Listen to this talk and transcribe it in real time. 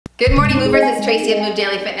Good morning, movers. It's Tracy at Move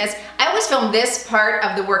Daily Fitness. I always film this part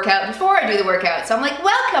of the workout before I do the workout. So I'm like,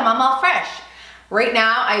 welcome, I'm all fresh. Right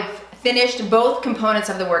now, I've finished both components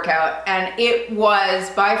of the workout and it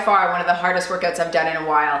was by far one of the hardest workouts I've done in a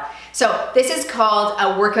while. So this is called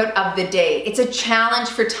a workout of the day. It's a challenge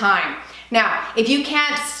for time. Now, if you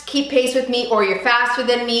can't keep pace with me or you're faster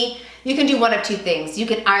than me, you can do one of two things. You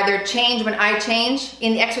can either change when I change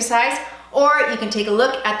in the exercise, or you can take a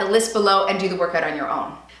look at the list below and do the workout on your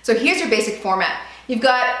own. So here's your basic format. You've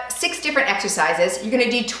got 6 different exercises. You're gonna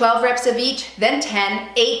do 12 reps of each, then 10,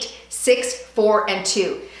 8, 6, 4, and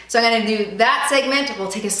 2. So I'm gonna do that segment,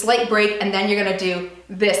 we'll take a slight break, and then you're gonna do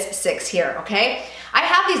this 6 here, okay? I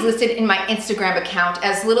have these listed in my Instagram account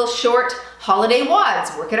as little short holiday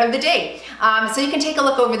WODs, workout of the day. So you can take a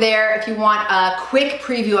look over there if you want a quick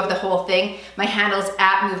preview of the whole thing. My handle's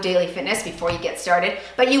at Move Daily Fitness before you get started.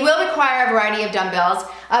 But you will require a variety of dumbbells.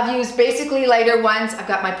 I've used basically lighter ones. I've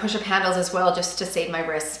got my push-up handles as well just to save my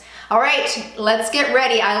wrists. All right, let's get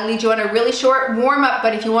ready. I'll lead you on a really short warm-up,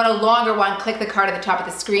 but if you want a longer one, click the card at the top of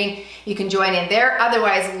the screen. You can join in there.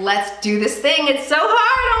 Otherwise, let's do this thing. It's so hard,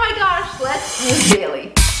 oh my gosh. Let's move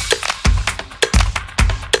daily.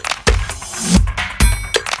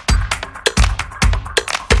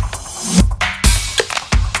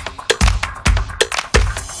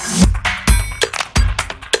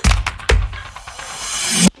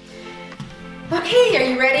 Okay, are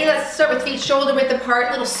you ready? Let's start with feet shoulder width apart,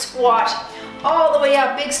 little squat all the way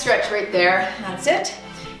up, big stretch right there. That's it.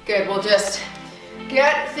 Good, we'll just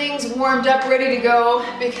get things warmed up, ready to go,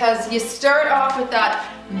 because you start off with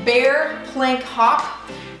that bear plank hop,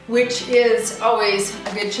 which is always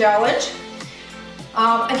a good challenge.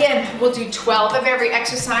 Again, we'll do 12 of every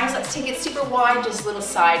exercise. Let's take it super wide, just a little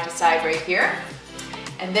side to side right here.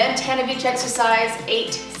 And then 10 of each exercise,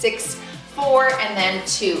 8, 6, 4, and then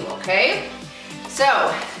 2, okay?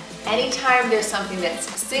 So, anytime there's something that's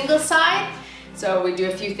single side, so we do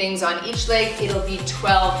a few things on each leg, it'll be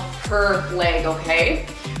 12 per leg, okay?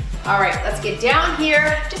 All right, let's get down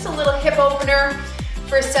here. Just a little hip opener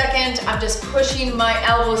for a second. I'm just pushing my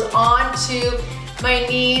elbows onto my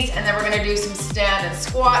knees, and then we're gonna do some stand and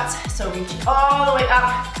squats. So reach all the way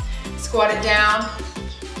up, squat it down.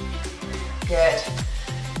 Good.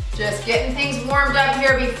 Just getting things warmed up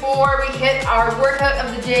here before we hit our workout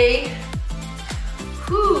of the day.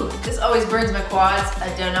 Whew, this always burns my quads.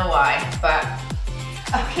 I don't know why, but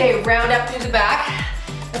okay, round up through the back.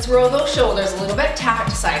 Let's roll those shoulders a little bit, tap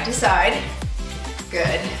it to side.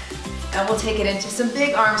 Good. And we'll take it into some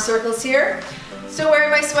big arm circles here. Still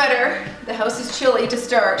wearing my sweater. The house is chilly to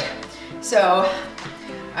start, so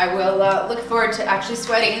I will look forward to actually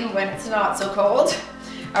sweating when it's not so cold.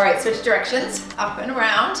 All right, switch directions, up and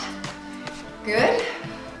around. Good.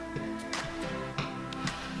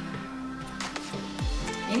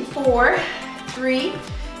 In 4, 3,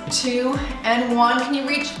 2, and 1. Can you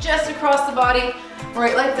reach just across the body,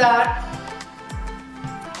 right like that?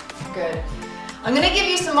 Good. I'm gonna give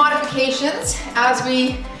you some modifications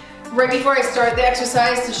right before I start the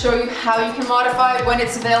exercise to show you how you can modify when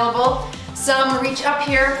it's available. Some reach up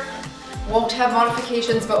here, won't have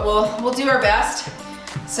modifications, but we'll do our best.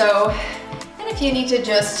 So, and if you need to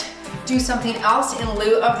just do something else in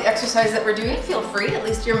lieu of the exercise that we're doing, feel free, at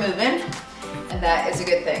least you're moving. And that is a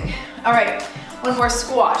good thing. All right, one more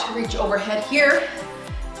squat. Reach overhead here.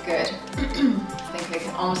 Good. I think I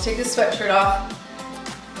can almost take this sweatshirt off.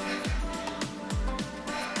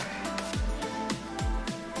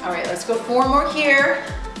 All right, let's go 4 more here.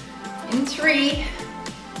 In 3,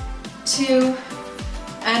 2,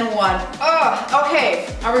 and 1. Oh,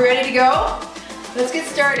 okay, are we ready to go? Let's get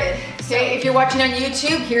started. Okay, if you're watching on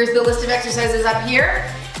YouTube, here's the list of exercises up here.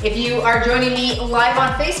 If you are joining me live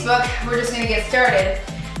on Facebook, we're just gonna get started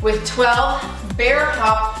with 12 bear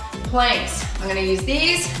hop planks. I'm gonna use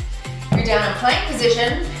these. You're down in plank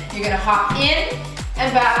position. You're gonna hop in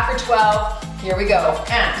and back for 12. Here we go,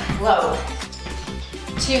 and low.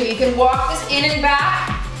 2, you can walk this in and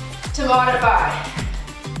back to modify.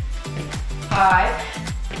 5,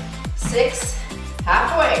 6,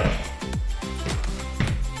 halfway.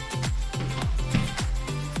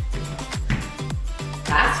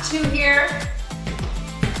 Last 2 here.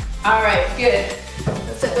 All right, good.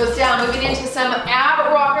 Let's set those down. Moving into some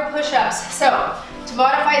ab rocker push-ups. So, to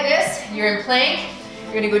modify this, you're in plank.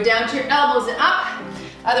 You're gonna go down to your elbows and up.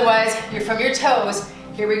 Otherwise, you're from your toes.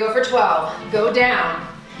 Here we go for 12. Go down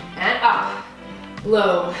and up.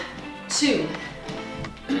 Low. 2.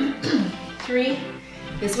 3.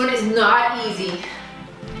 This one is not easy.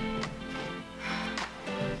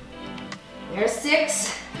 There's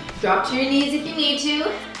 6. Drop to your knees if you need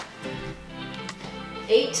to.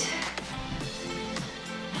 8,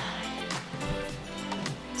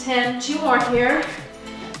 10, 2 more here.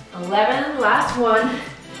 11, last one,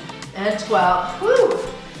 and 12. Woo!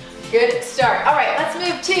 Good start. All right, let's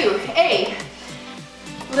move to a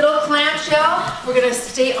little clamshell. We're gonna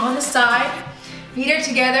stay on the side, feet are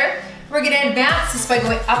together. We're gonna advance this by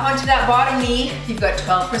going up onto that bottom knee. You've got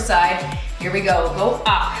 12 per side. Here we go, go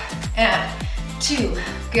up, and 2,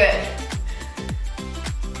 good.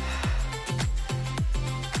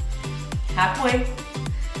 Halfway,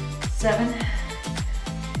 7,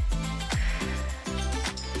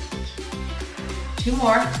 2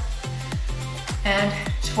 more, and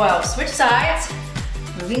 12. Switch sides,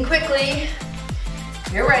 moving quickly.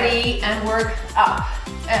 You're ready, and work up,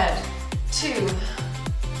 and 2.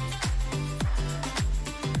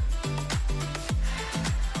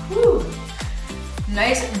 Whew.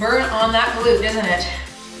 Nice burn on that glute, isn't it?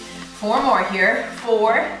 4 more here,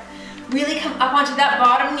 4. Really come up onto that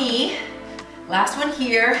bottom knee. Last one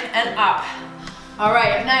here, and up. All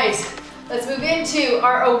right, nice. Let's move into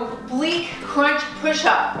our oblique crunch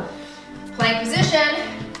push-up. Plank position.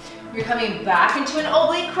 You're coming back into an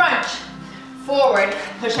oblique crunch. Forward,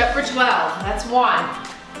 push up for 12. That's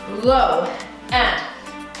 1. Low, and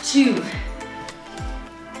 2.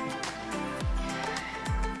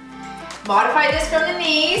 Modify this from the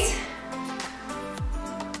knees.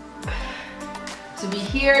 So be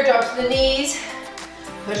here, drop to the knees,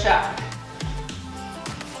 push up.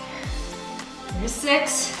 Here's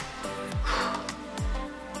 6,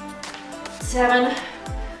 7,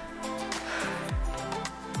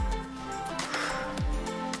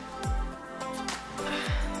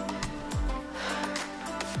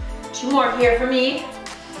 2 more here for me,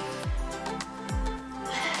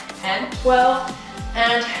 and 12,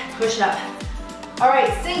 and push up. All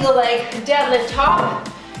right, single leg deadlift hop.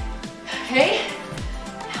 Okay,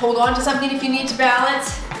 hold on to something if you need to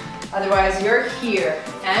balance. Otherwise, you're here.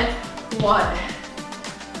 And 1.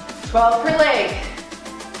 12 per leg.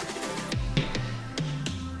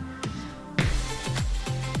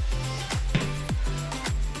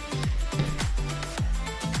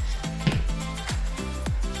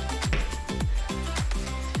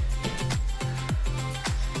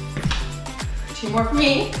 Two more for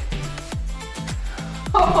me.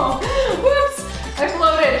 Oh, whoops, I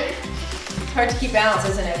floated. It's hard to keep balance,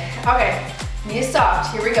 isn't it? Okay, knee is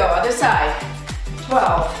soft. Here we go, other side.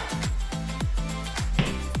 12.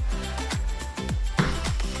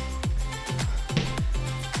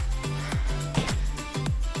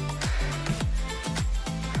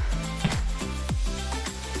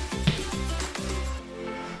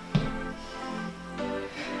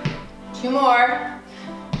 Two more.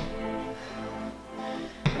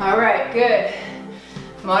 All right, good.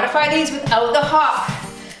 Modify these without the hop.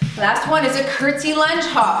 Last one is a curtsy lunge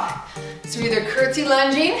hop. So either curtsy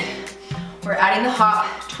lunging or adding the hop,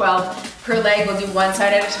 12 per leg. We'll do one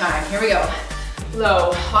side at a time. Here we go.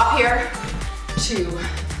 Low, hop here, 2,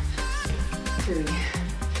 3.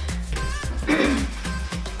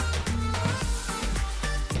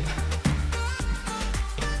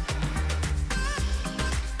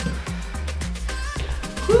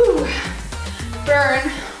 Whew.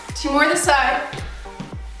 Burn. 2 more this side.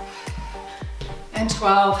 And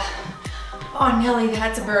 12. Oh, Nelly,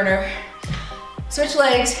 that's a burner. Switch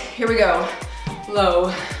legs. Here we go.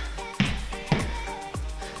 Low.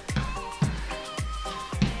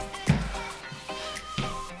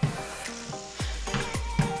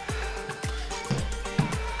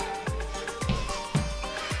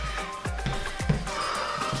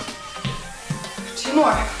 Two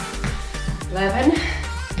more. 11.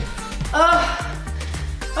 Oh.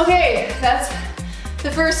 Okay, that's the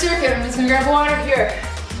first circuit. I'm just gonna grab water here.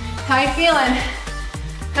 How you feeling?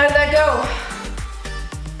 How did that go?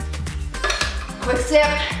 Quick sip.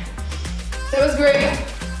 That was great.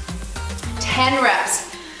 10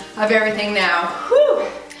 reps of everything now. Whew.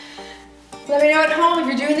 Let me know at home if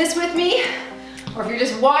you're doing this with me, or if you're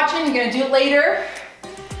just watching, you're gonna do it later.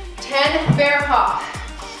 10 bear hop.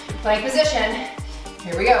 Plank position.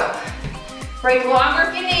 Here we go. Break longer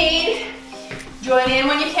if you need. Join in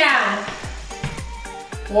when you can.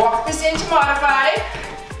 Walk this into modified.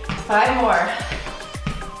 5 more.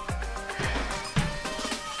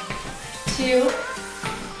 2,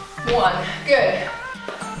 1. Good.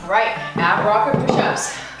 All right, ab rocker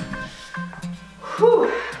push-ups.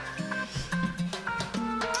 Whew.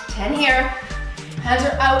 10 here. Hands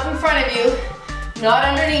are out in front of you, not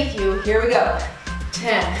underneath you. Here we go.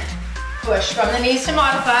 10. Push from the knees to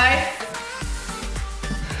modified.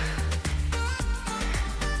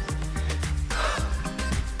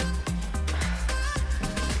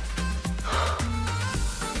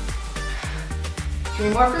 Three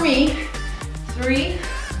more for me. 3,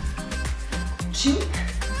 2,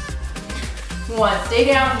 1. Stay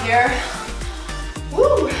down here.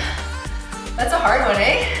 Woo! That's a hard one,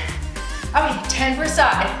 eh? Okay, 10 per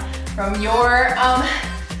side. From your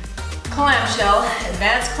clamshell,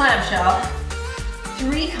 advanced clamshell.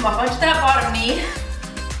 3, come up onto that bottom knee.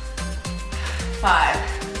 5,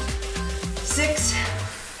 6,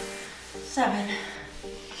 7,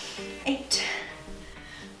 8,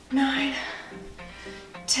 9,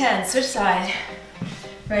 10. Switch side.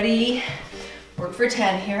 Ready? Work for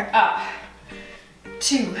 10 here. Up.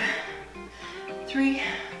 2, 3,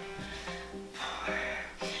 4.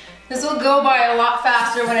 This will go by a lot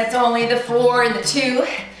faster when it's only the 4 and the 2.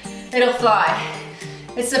 It'll fly.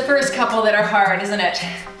 It's the first couple that are hard, isn't it?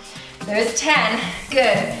 There's 10.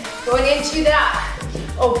 Good. Going into that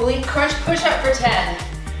oblique crunch push-up for 10.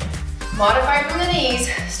 Modify from the knees.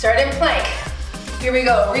 Start in plank. Here we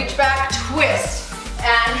go. Reach back, twist,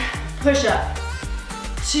 and push up.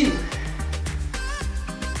 2,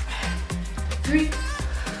 3, 4.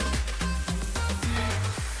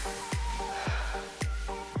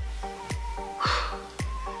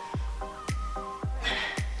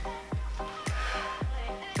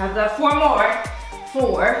 I've got 4 more.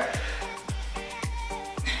 4,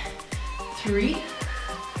 3,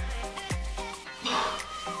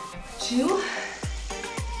 2.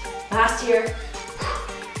 Last here.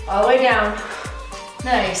 All the way down.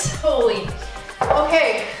 Nice. Holy.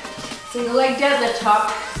 Okay. Single leg deadlift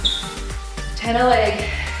top. 10 a leg.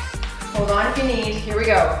 Hold on if you need. Here we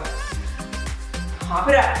go. Hop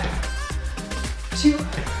it up. 2.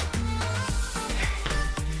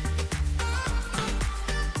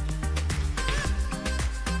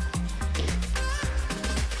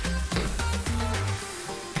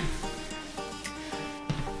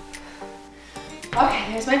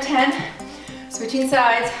 Okay, there's my 10. Switching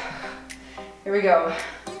sides. Here we go.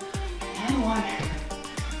 And 1,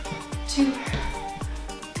 2.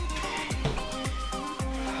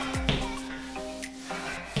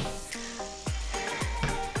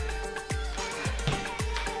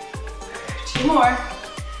 2 more.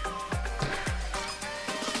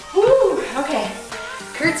 Woo, okay.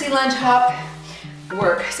 Curtsy lunge hop.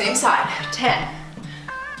 Work, same side. 10,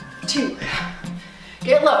 2.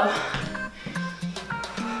 Get low.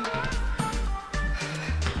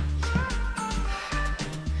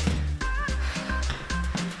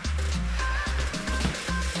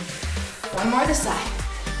 1 more this side.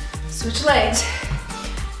 Switch legs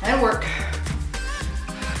and work.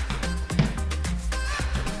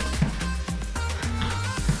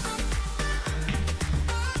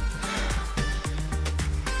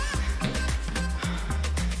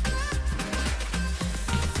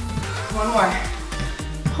 One more.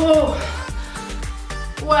 Oh,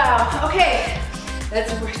 wow. Okay,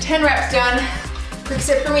 that's 10 reps done. Quick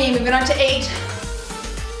sip for me. Moving on to 8.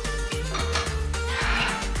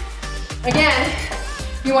 Again,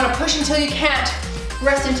 you want to push until you can't,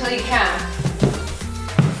 rest until you can.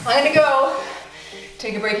 I'm gonna go.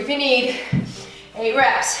 Take a break if you need. 8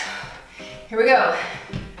 reps. Here we go.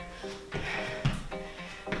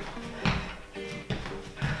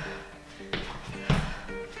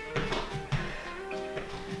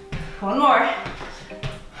 One more.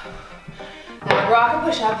 Now rock a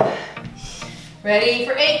push up. Ready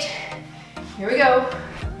for 8. Here we go.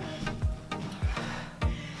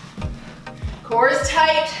 Core is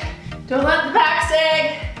tight. Don't let the back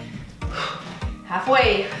sag.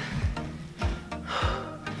 Halfway.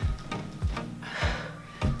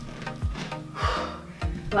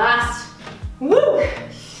 Last. Woo!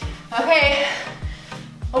 Okay.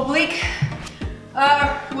 Oblique.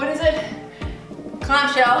 What is it?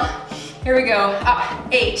 Clamshell. Here we go. Up.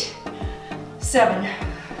 8, 7,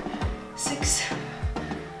 6,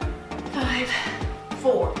 5,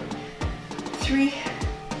 4, 3,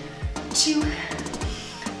 2,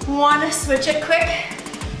 1. Switch it quick.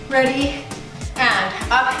 Ready,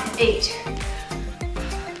 and up. 8.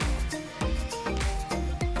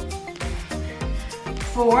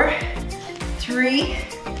 4, 3,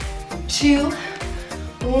 2,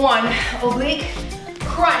 1. Oblique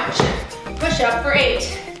crunch. Push up for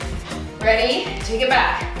 8. Ready? Take it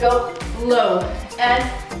back. Go low. And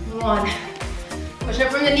 1. Push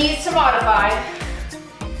up from the knees to modify.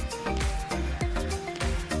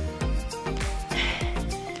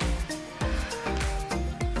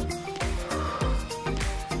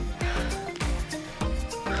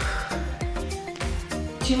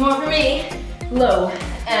 Two more for me. Low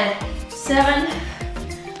and 7.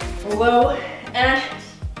 Low and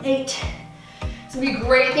 8. This will be a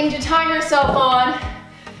great thing to time yourself on.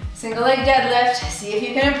 Single leg deadlift. See if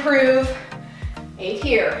you can improve. 8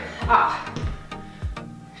 here. Up.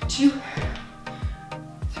 2,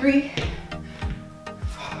 3,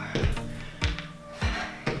 4,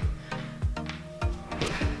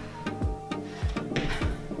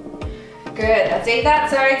 Good, that's 8 that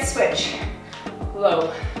side, switch.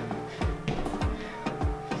 Low.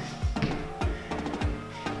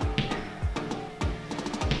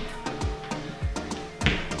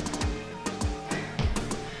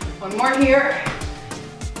 One more here.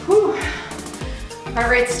 Whew. Heart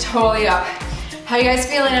rate's totally up. How you guys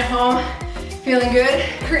feeling at home? Feeling good?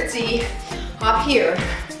 Curtsy up here.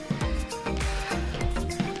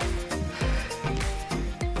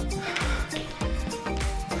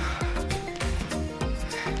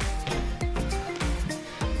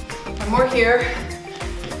 One more here.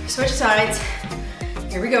 Switch sides.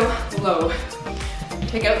 Here we go. Low.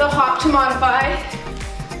 Take out the hop to modify.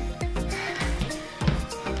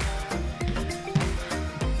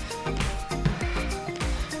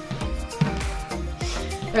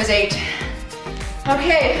 There's 8.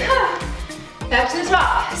 Okay, back to the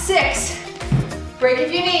top. 6. Break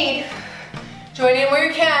if you need. Join in where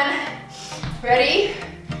you can. Ready?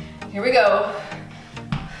 Here we go.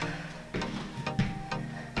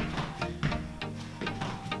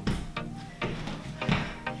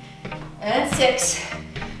 And 6.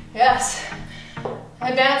 Yes.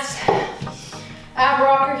 Advanced ab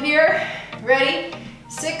rocker here. Ready?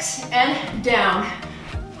 6 and down.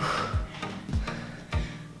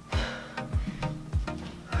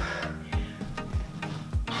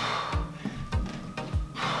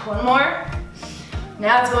 One more.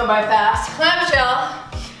 Now it's going by fast. Clamshell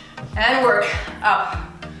and work up.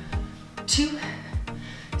 2,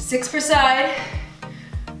 6 per side.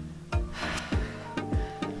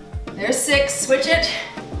 There's 6, switch it.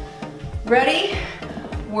 Ready,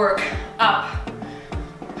 work up.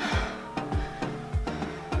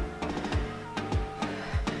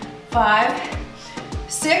 5,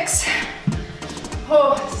 6.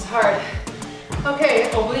 Oh, this is hard. Okay,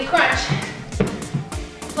 oblique crunch.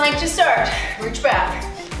 Plank to start, reach back,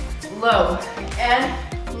 low, and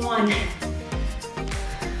 1.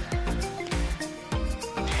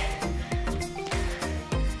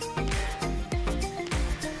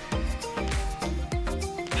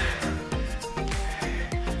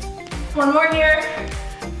 One more here.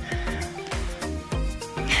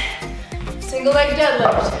 Single leg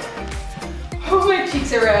deadlift. Oh, my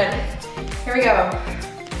cheeks are red. Here we go.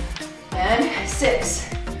 And 6.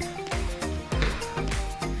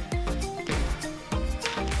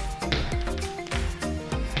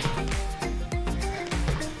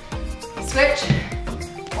 Switch,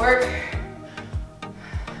 work.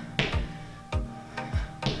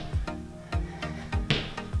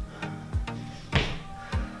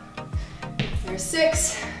 There's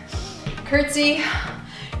 6. Curtsy.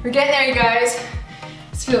 We're getting there, you guys.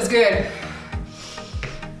 This feels good.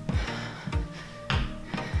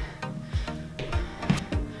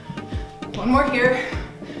 One more here.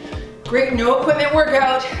 Great no equipment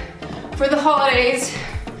workout for the holidays.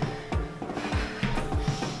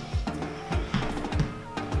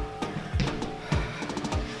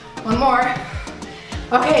 One more.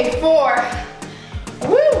 Okay, 4.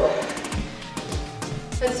 Woo!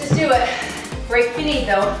 Let's just do it. Break if you need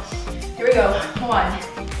though. Here we go. 1,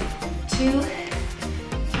 2,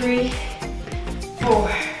 3,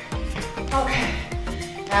 4. Okay.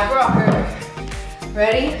 Ab rocker.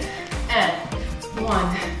 Ready? And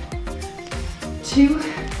 1, 2,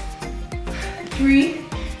 3,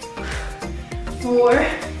 4.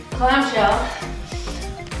 Clamshell.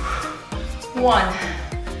 1,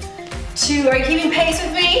 2. Are you keeping pace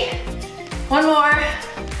with me? One more.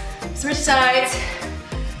 Switch sides.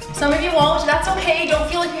 Some of you won't, that's okay. Don't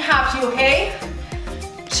feel like you have to, okay?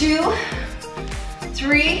 2,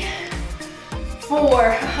 3,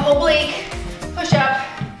 4. Oblique, push up,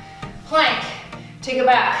 plank. Take it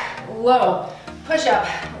back, low, push up.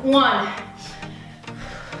 1,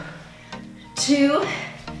 2,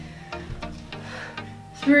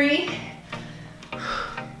 3,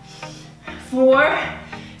 4.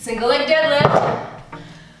 Single leg deadlift.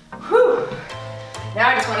 Whew. Now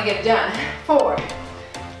I just want to get it done. 4,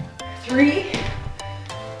 3,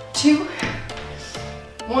 2,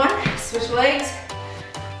 1. Switch legs.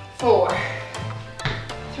 4,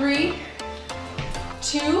 3,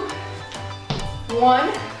 2,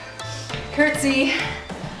 1. Curtsy.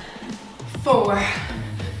 4,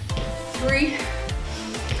 3,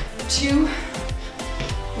 2,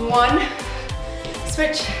 1.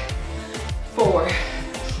 Switch. 4,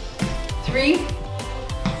 3,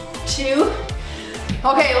 2.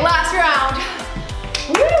 Okay, last round.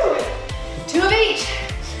 Woo! 2 of each.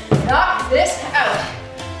 Knock this out.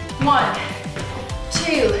 1,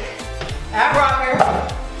 2. Ab rocker.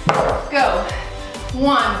 Go.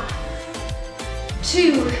 1,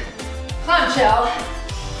 2. Clamshell.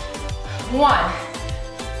 1,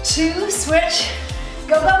 2. Switch.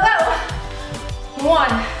 Go, go, go.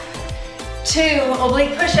 1, 2,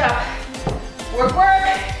 oblique push-up. Work,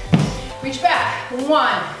 work. Reach back.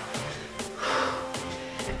 1,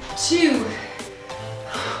 2.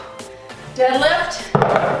 Deadlift,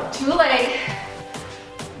 2 leg.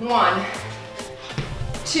 1,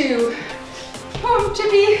 2. Boom,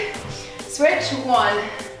 chippy. Switch. 1,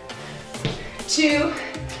 2.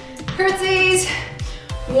 Curtsies.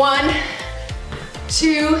 1,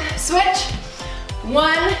 2. Switch.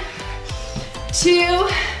 1, 2.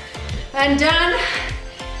 And done.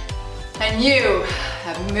 And you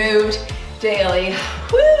have moved daily.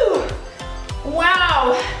 Woo!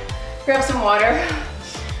 Wow! Grab some water.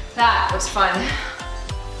 That was fun.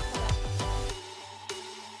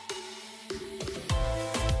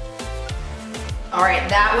 All right,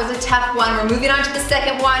 that was a tough one. We're moving on to the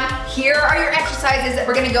second one. Here are your exercises that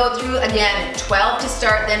we're gonna go through again. 12 to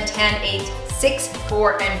start, then 10, 8, 6,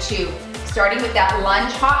 4, and 2. Starting with that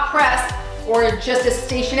lunge hop press, or just a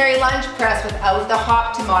stationary lunge press without the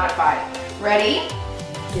hop to modify. Ready?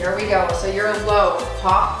 Here we go. So you're low,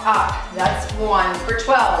 hop up. That's 1 for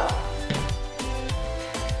 12.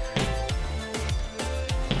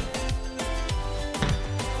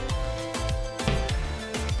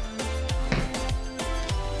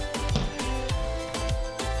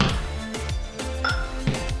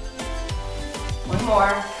 One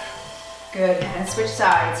more. Good, and switch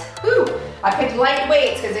sides. Woo! I picked light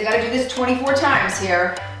weights because I gotta do this 24 times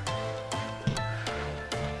here.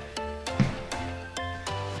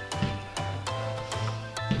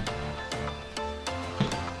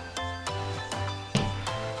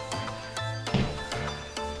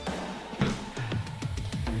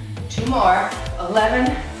 Two more.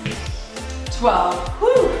 11, 12.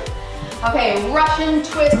 Woo! Okay, Russian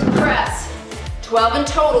twist press. 12 in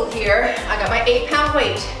total here. I got my 8-pound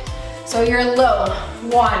weight. So you're low.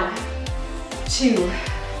 1, 2.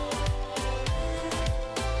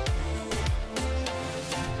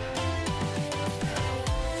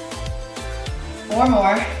 Four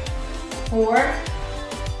more. 4,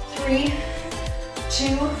 3,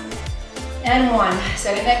 2, and 1.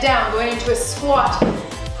 Setting that down, going into a squat,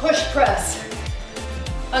 push press.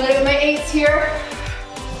 I'm gonna get my 8s here.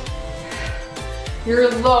 You're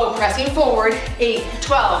low, pressing forward. 8,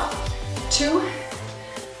 12, 2,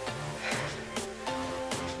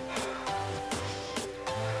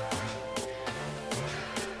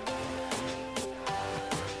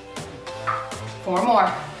 4 more.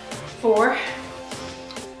 4,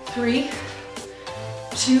 3,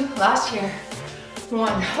 2, last here. 1.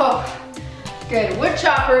 Oh, good.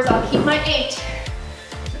 Woodchoppers, I'll keep my 8.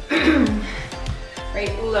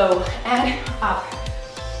 Right, low and up.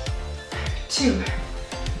 2.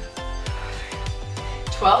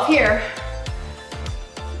 12 here.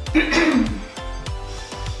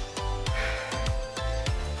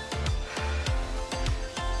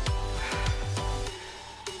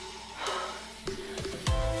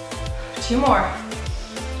 Two more.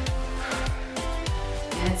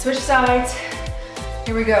 And switch sides.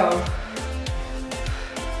 Here we go.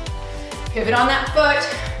 Pivot on that foot.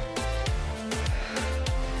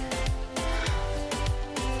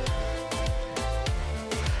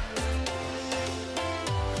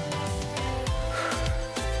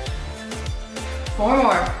 Four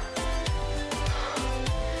more.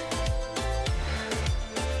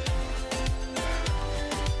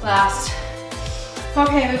 Last.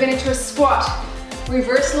 Okay, moving into a squat.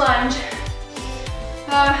 Reverse lunge.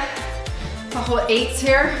 I'll hold 8s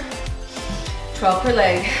here. 12 per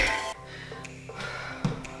leg.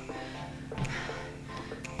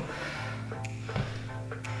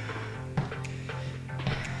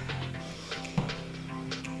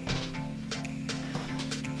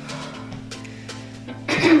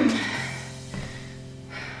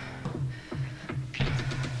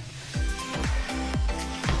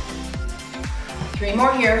 Three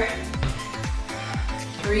more here.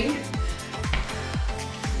 3,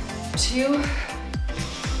 2.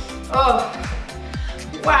 Oh,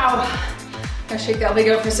 wow. Gotta shake that leg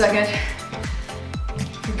out for a second.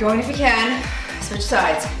 Keep going if you can. Switch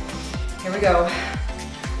sides. Here we go.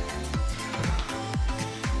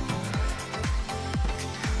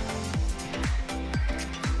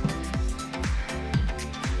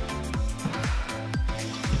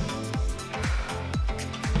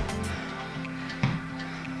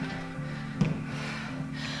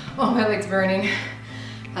 Oh, my leg's burning.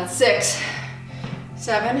 That's 6,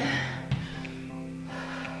 7, 8.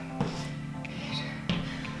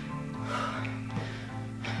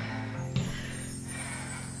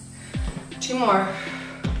 2 more.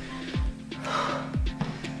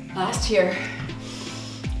 Last here.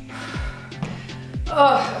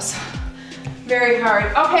 Oh, that was very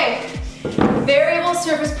hard. Okay, variable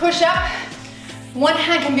surface push-up. One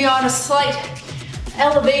hand can be on a slight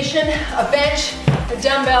elevation, a bench, a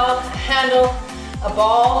dumbbell, a handle, a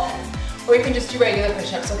ball, or you can just do regular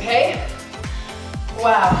push-ups, okay?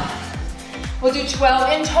 Wow. We'll do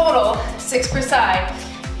 12 in total, 6 per side.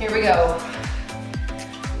 Here we go.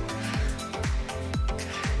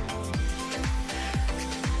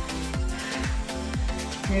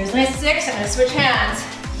 Here's my 6, I'm gonna switch hands.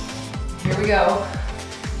 Here we go.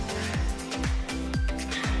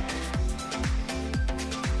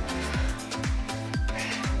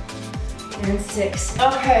 And 6,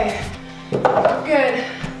 okay, good.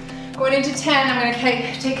 Going into 10, I'm gonna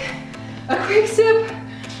take a quick sip.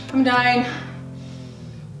 I'm dying.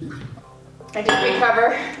 I didn't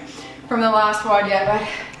recover from the last WOD yet, but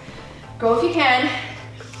go if you can.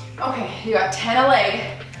 Okay, you got 10 a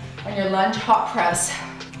leg on your lunge hop press.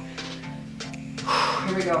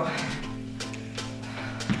 Here we go.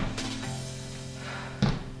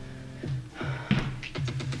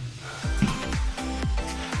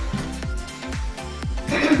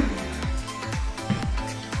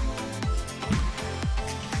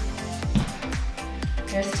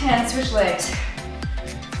 There's 10, switch legs.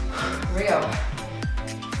 Here we go.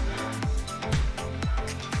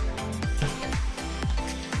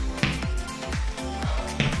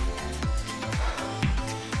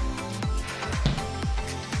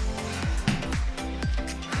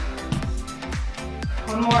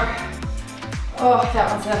 One more. Oh,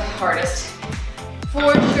 that one's the hardest.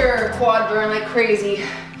 For sure, quad burn like crazy.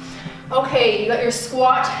 Okay, you got your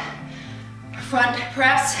squat, front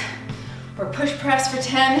press, or push press for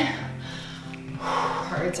 10.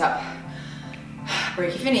 Heart's up.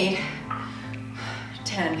 Break if you need.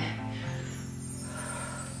 10.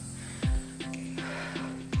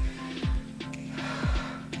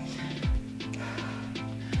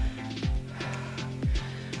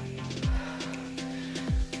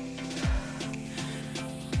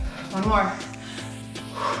 One more.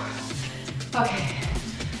 Okay.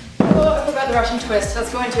 Oh, I forgot the Russian twist.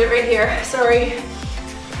 Let's go into it right here. Sorry.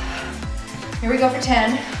 Here we go for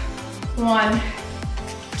 10. 1,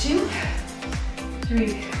 2,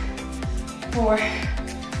 3, 4,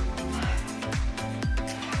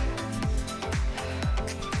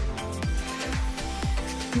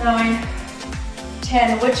 9,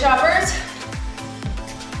 10. Woodchoppers.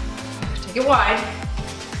 Take it wide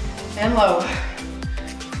and low.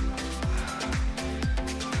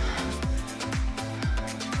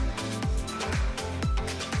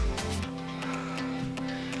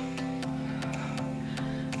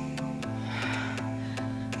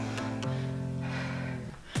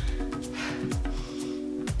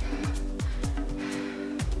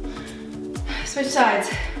 Switch sides.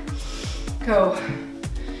 Go.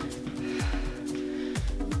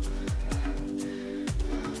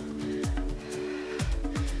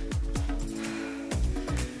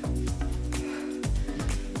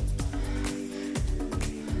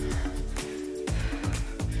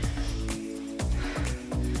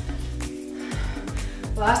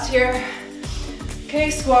 Last here. Okay,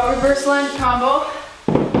 squat reverse lunge combo.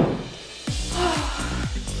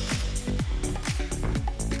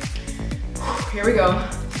 Here we go.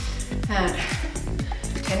 And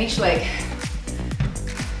 10 each leg.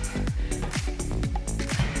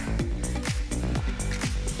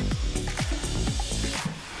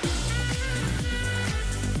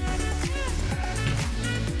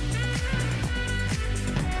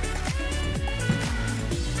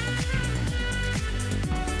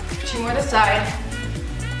 Two more to side.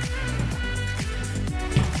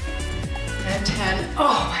 And 10.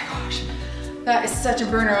 Oh my gosh. That is such a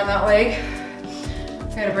burner on that leg.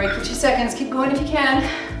 Gotta break for 2 seconds. Keep going if you can.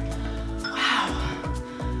 Wow.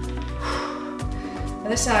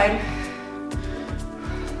 Other side.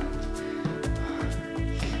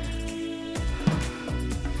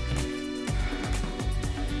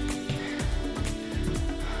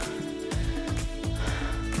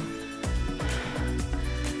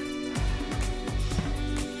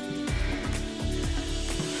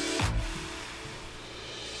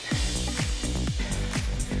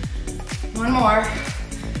 One more.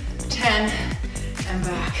 10 and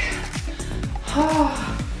back. Oh.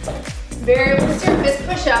 Variable surface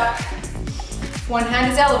push-up. One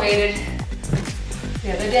hand is elevated,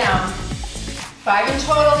 the other down. 5 in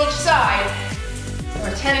total each side, or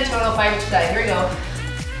 10 in total, 5 each side. Here we go.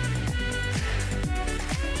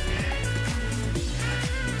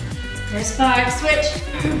 There's 5, switch.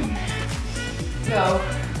 Go.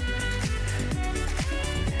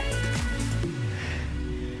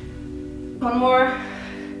 One more.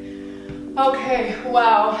 Okay,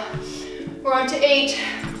 wow. We're on to 8.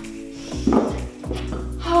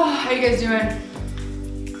 Oh, How you guys doing?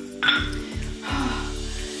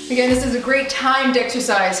 Again, this is a great timed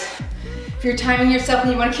exercise. If you're timing yourself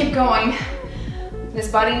and you want to keep going,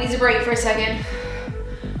 this body needs a break for a second.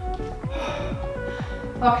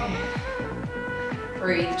 Okay.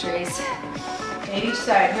 Breathe, Trace. 8 each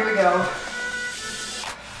side. Here we go.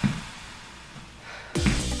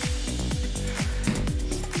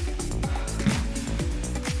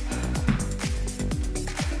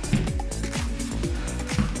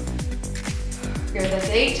 Good, that's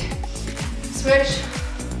 8. Switch.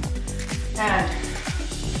 And.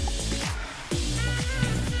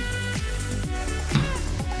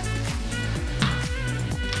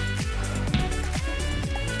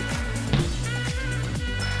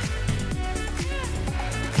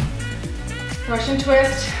 Russian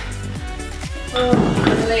twist. Oh,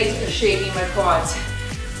 my legs are shaking, my quads.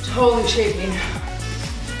 Totally shaking.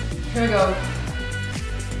 Here we go.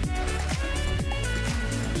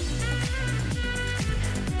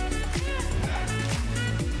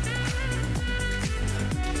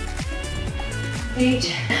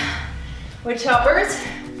 Eight. Woodchoppers.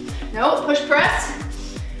 No, push press.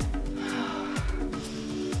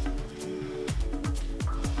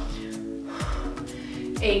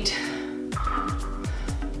 8.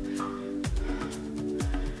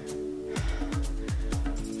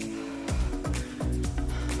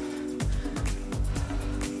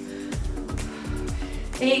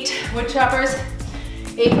 Woodchoppers,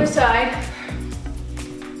 8 per side.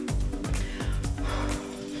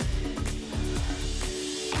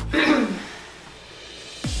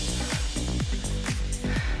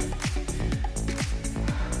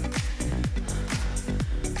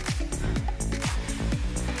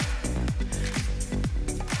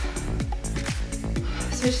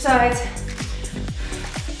 Switch sides.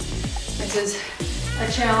 This is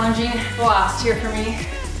a challenging blast here for me.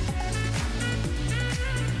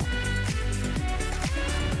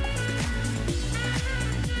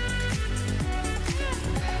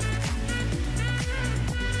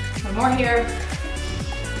 One more here.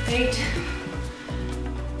 8.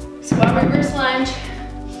 Squat reverse lunge.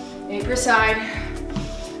 8 per side.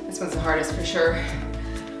 This one's the hardest for sure.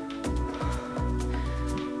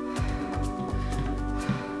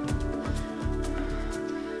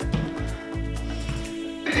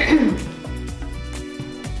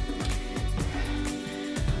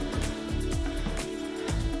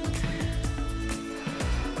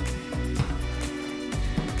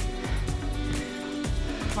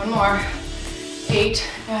 One more. 8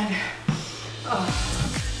 and oh,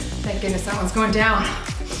 thank goodness that one's going down.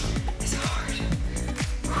 It's hard.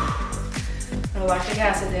 No lactic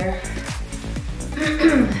acid there.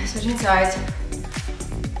 Switching sides.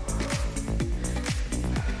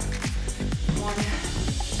 1.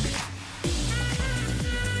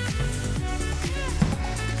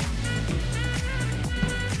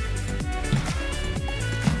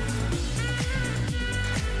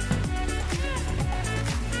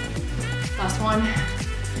 Last one,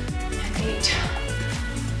 and 8.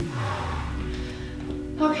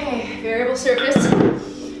 Okay, variable surface,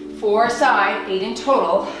 4 side, 8 in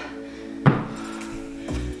total.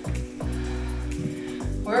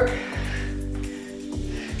 Work.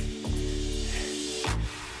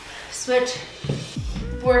 Switch,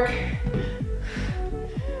 work.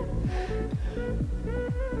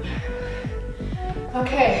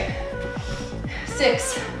 Okay,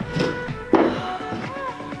 6.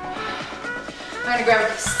 I'm gonna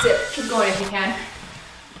grab a sip. Keep going if you can.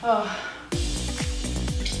 Oh.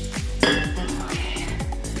 Okay.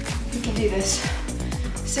 We can do this.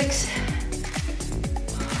 6.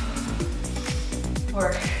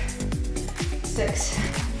 Work. 6.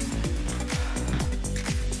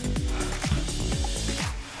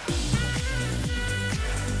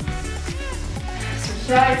 Switch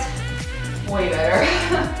sides. Way better.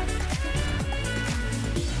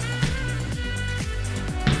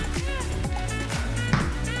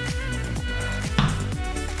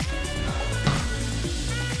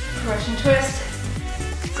 Russian twist,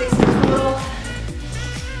 6 in total.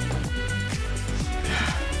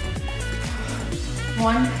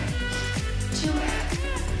 1, 2,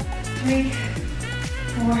 3,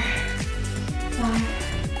 4, 5,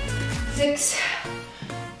 6.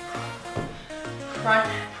 Front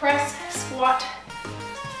press, squat.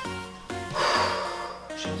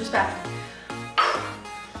 Shoulders back.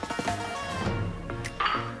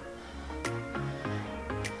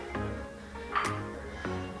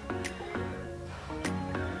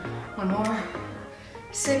 One more.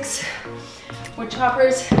 6.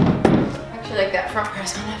 Woodchoppers. Actually like that front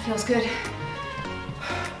press one, that feels good.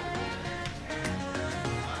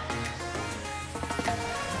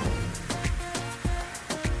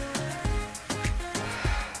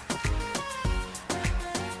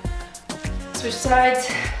 Switch sides,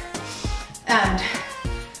 and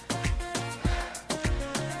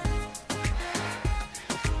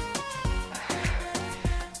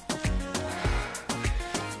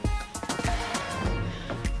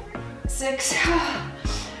six.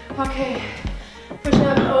 Okay, push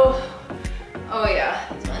up. Oh yeah,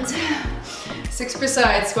 these ones. 6 per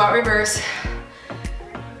side, squat reverse.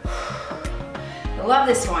 I love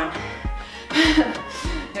this one. I'm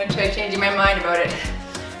gonna try changing my mind about it.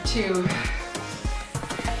 2,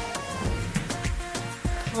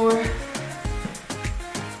 4, 5,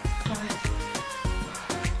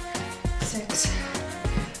 6.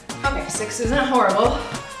 Okay, 6 isn't horrible.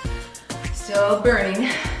 Still burning.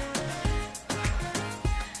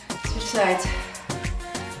 Switch sides.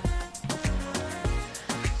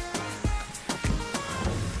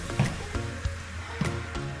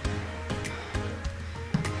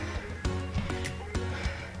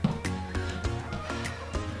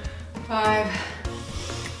 Five,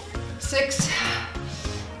 6.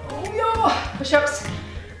 Oh yeah. Push-ups.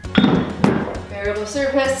 Variable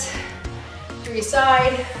surface. 3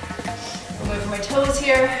 side. I'm going for my toes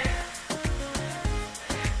here.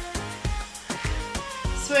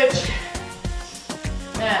 Switch.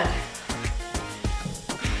 And.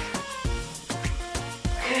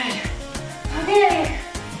 Good. Okay.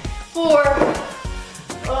 4.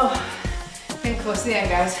 Oh. Getting close to the end,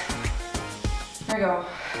 guys. There we go.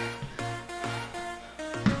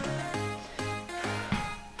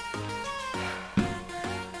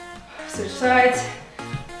 Switch sides.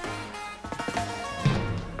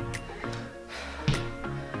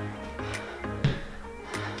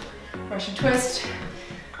 Russian twist.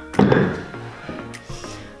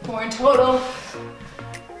 4 in total.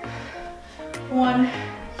 1,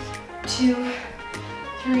 2,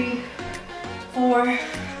 3, 4.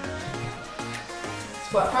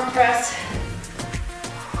 Squat front press.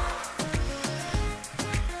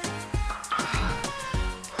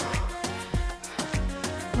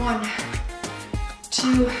 1,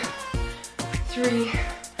 2, 3,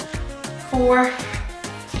 4.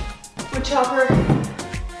 Woodchopper.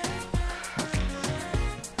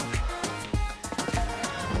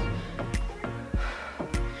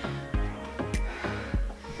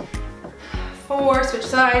 4. Switch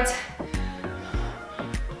sides.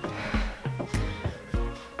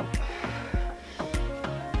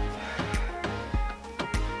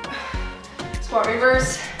 Squat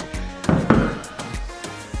reverse.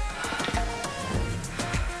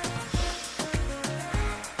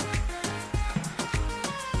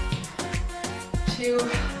 2,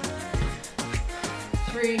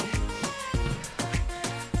 3,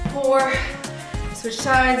 4. Switch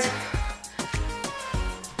sides. 1,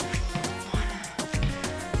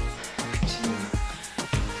 2,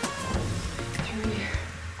 3,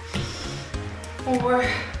 4.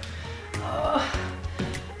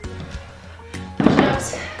 Push-ups.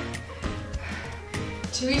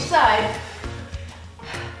 2 each side.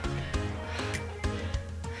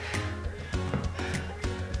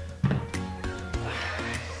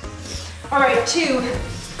 All right, 2.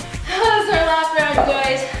 That's our last round, you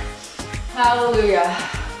guys. Hallelujah.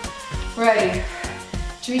 Ready.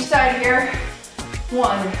 2 each side here.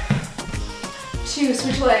 1, 2,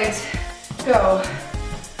 switch legs. Go.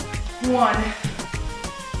 1,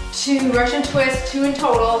 2, Russian twist, 2 in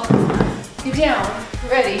total. Get down.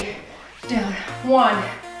 Ready. Down. 1,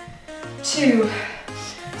 2.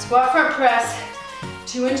 Squat front press.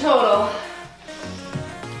 2 in total.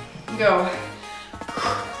 Go.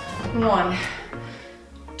 1,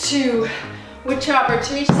 2. Woodchopper,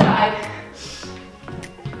 2 each side.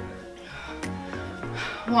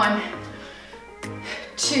 1,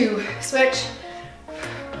 2. Switch.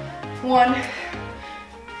 1,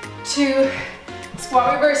 2.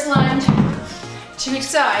 Squat reverse lunge. 2 each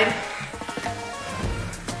side.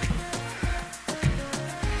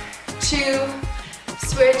 2.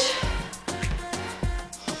 Switch.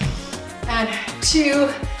 And 2.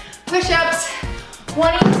 Push-ups.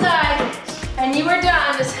 1 each side. And you are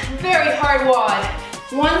done. This very hard WOD.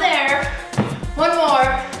 1 there. 1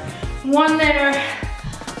 more. 1 there.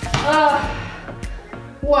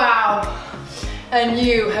 Wow. And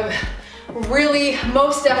you have really,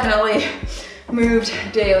 most definitely moved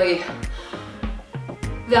daily.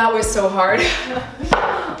 That was so hard.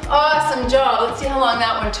 Awesome job. Let's see how long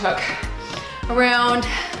that one took. Around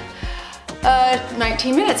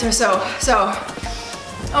 19 minutes or so.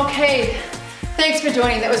 Okay. Thanks for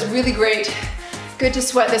joining. That was really great. Good to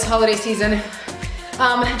sweat this holiday season.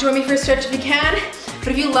 Join me for a stretch if you can. But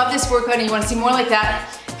if you love this workout and you want to see more like that,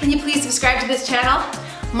 can you please subscribe to this channel?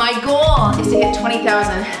 My goal is to hit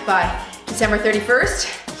 20,000 by December 31st.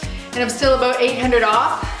 And I'm still about 800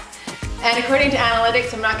 off. And according to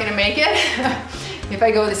analytics, I'm not gonna make it if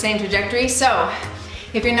I go the same trajectory. So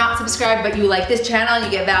if you're not subscribed but you like this channel and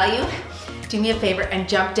you get value, do me a favor and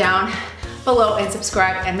jump down below and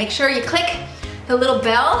subscribe, and make sure you click the little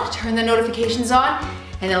bell, turn the notifications on,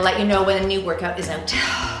 and it'll let you know when a new workout is out.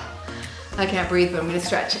 I can't breathe, but I'm gonna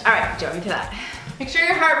stretch. All right, jump into that. Make sure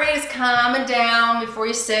your heart rate is calming down before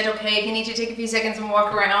you sit, okay? If you need to take a few seconds and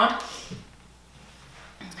walk around.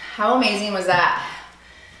 How amazing was that?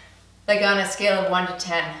 Like on a scale of 1 to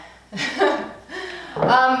 10.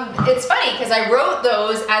 It's funny because I wrote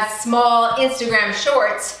those as small Instagram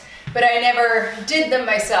shorts, but I never did them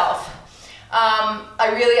myself.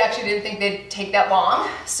 I really actually didn't think they'd take that long,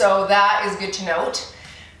 so that is good to note.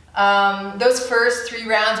 Those first 3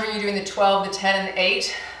 rounds where you're doing the 12, the 10, and the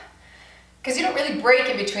 8, because you don't really break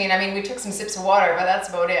in between. I mean, we took some sips of water, but that's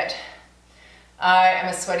about it. I am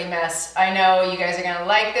a sweaty mess. I know you guys are gonna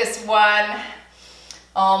like this one.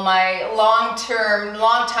 All my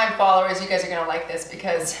long-time followers, you guys are gonna like this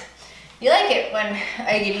because you like it when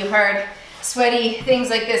I give you hard, sweaty things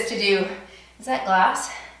like this to do. Is that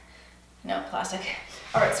glass? No, plastic.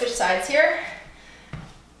 All right, switch sides here.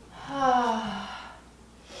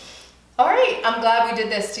 All right, I'm glad we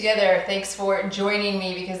did this together. Thanks for joining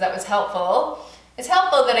me because that was helpful. It's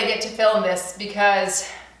helpful that I get to film this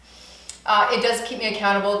because it does keep me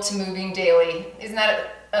accountable to moving daily. Isn't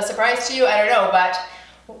that a surprise to you? I don't know, but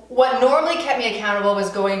what normally kept me accountable was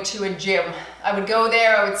going to a gym. I would go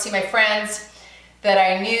there, I would see my friends that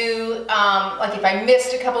I knew, like if I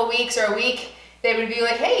missed a couple weeks or a week, they would be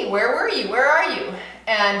like, hey, where were you? Where are you?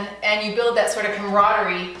 And you build that sort of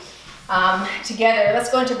camaraderie together.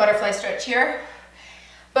 Let's go into butterfly stretch here.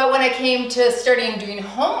 But when I came to starting doing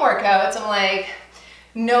home workouts, I'm like,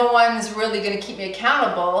 no one's really gonna keep me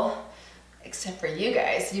accountable except for you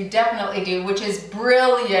guys. You definitely do, which is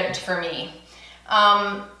brilliant for me.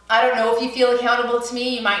 I don't know if you feel accountable to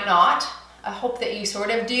me, you might not. I hope that you sort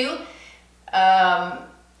of do.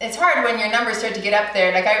 It's hard when your numbers start to get up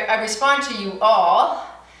there. Like I respond to you all,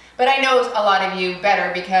 but I know a lot of you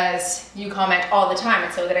better because you comment all the time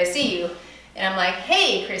and so that I see you. And I'm like,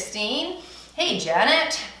 hey, Christine. Hey,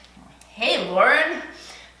 Janet. Hey, Lauren.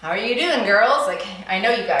 How are you doing, girls? Like, I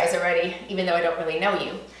know you guys already, even though I don't really know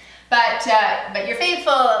you. But you're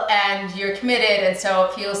faithful and you're committed, and so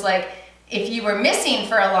it feels like if you were missing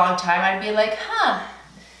for a long time, I'd be like, huh,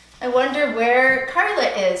 I wonder where Carla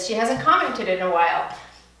is. She hasn't commented in a while.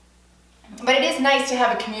 But it is nice to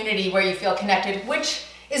have a community where you feel connected, which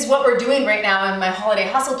is what we're doing right now in my Holiday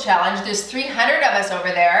Hustle Challenge. There's 300 of us over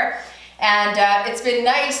there, and it's been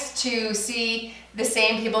nice to see the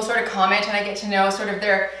same people sort of comment, and I get to know sort of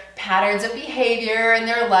their patterns of behavior and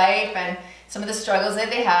their life and some of the struggles that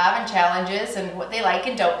they have and challenges and what they like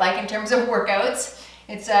and don't like in terms of workouts.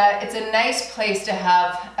 It's a nice place to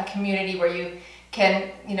have a community where you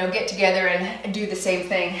can, you know, get together and do the same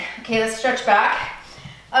thing. Okay, let's stretch back.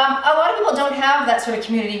 A lot of people don't have that sort of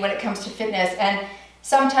community when it comes to fitness, and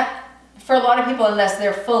sometimes, for a lot of people, unless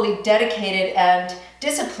they're fully dedicated and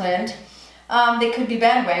disciplined, they could be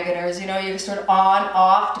bandwagoners. You know, you're sort of on,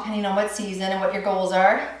 off, depending on what season and what your goals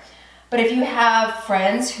are. But if you have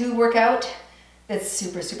friends who work out, that's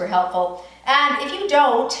super, super helpful. And if you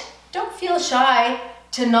don't feel shy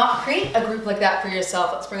to not create a group like that for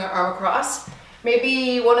yourself. Let's bring our arm across. Maybe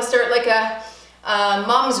you want to start like a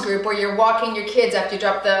mom's group where you're walking your kids after you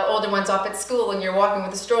drop the older ones off at school and you're walking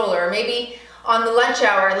with a stroller. Or maybe on the lunch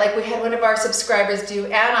hour, like we had one of our subscribers do,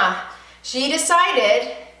 Anna. She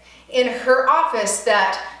decided in her office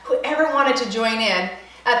that whoever wanted to join in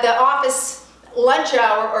at the office lunch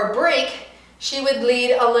hour or break, she would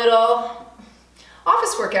lead a little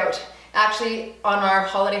office workout. Actually, on our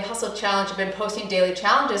Holiday Hustle Challenge, I've been posting daily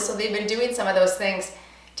challenges, so they've been doing some of those things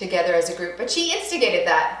together as a group. But she instigated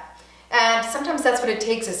that. And sometimes that's what it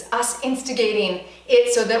takes, is us instigating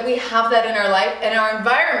it so that we have that in our life and our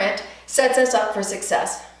environment sets us up for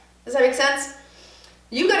success. Does that make sense?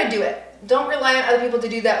 You gotta do it. Don't rely on other people to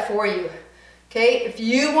do that for you. Okay? If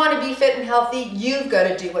you want to be fit and healthy, you've got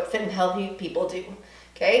to do what fit and healthy people do.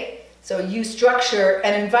 Okay? So you structure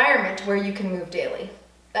an environment where you can move daily.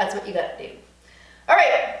 That's what you got to do. All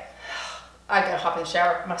right. I got to hop in the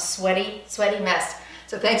shower. I'm a sweaty, sweaty mess.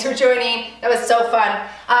 So thanks for joining. That was so fun.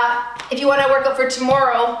 If you want to work out for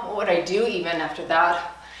tomorrow, what would I do even after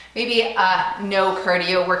that? Maybe a no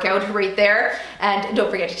cardio workout right there. And don't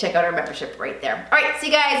forget to check out our membership right there. All right. See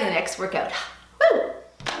you guys in the next workout. Woo!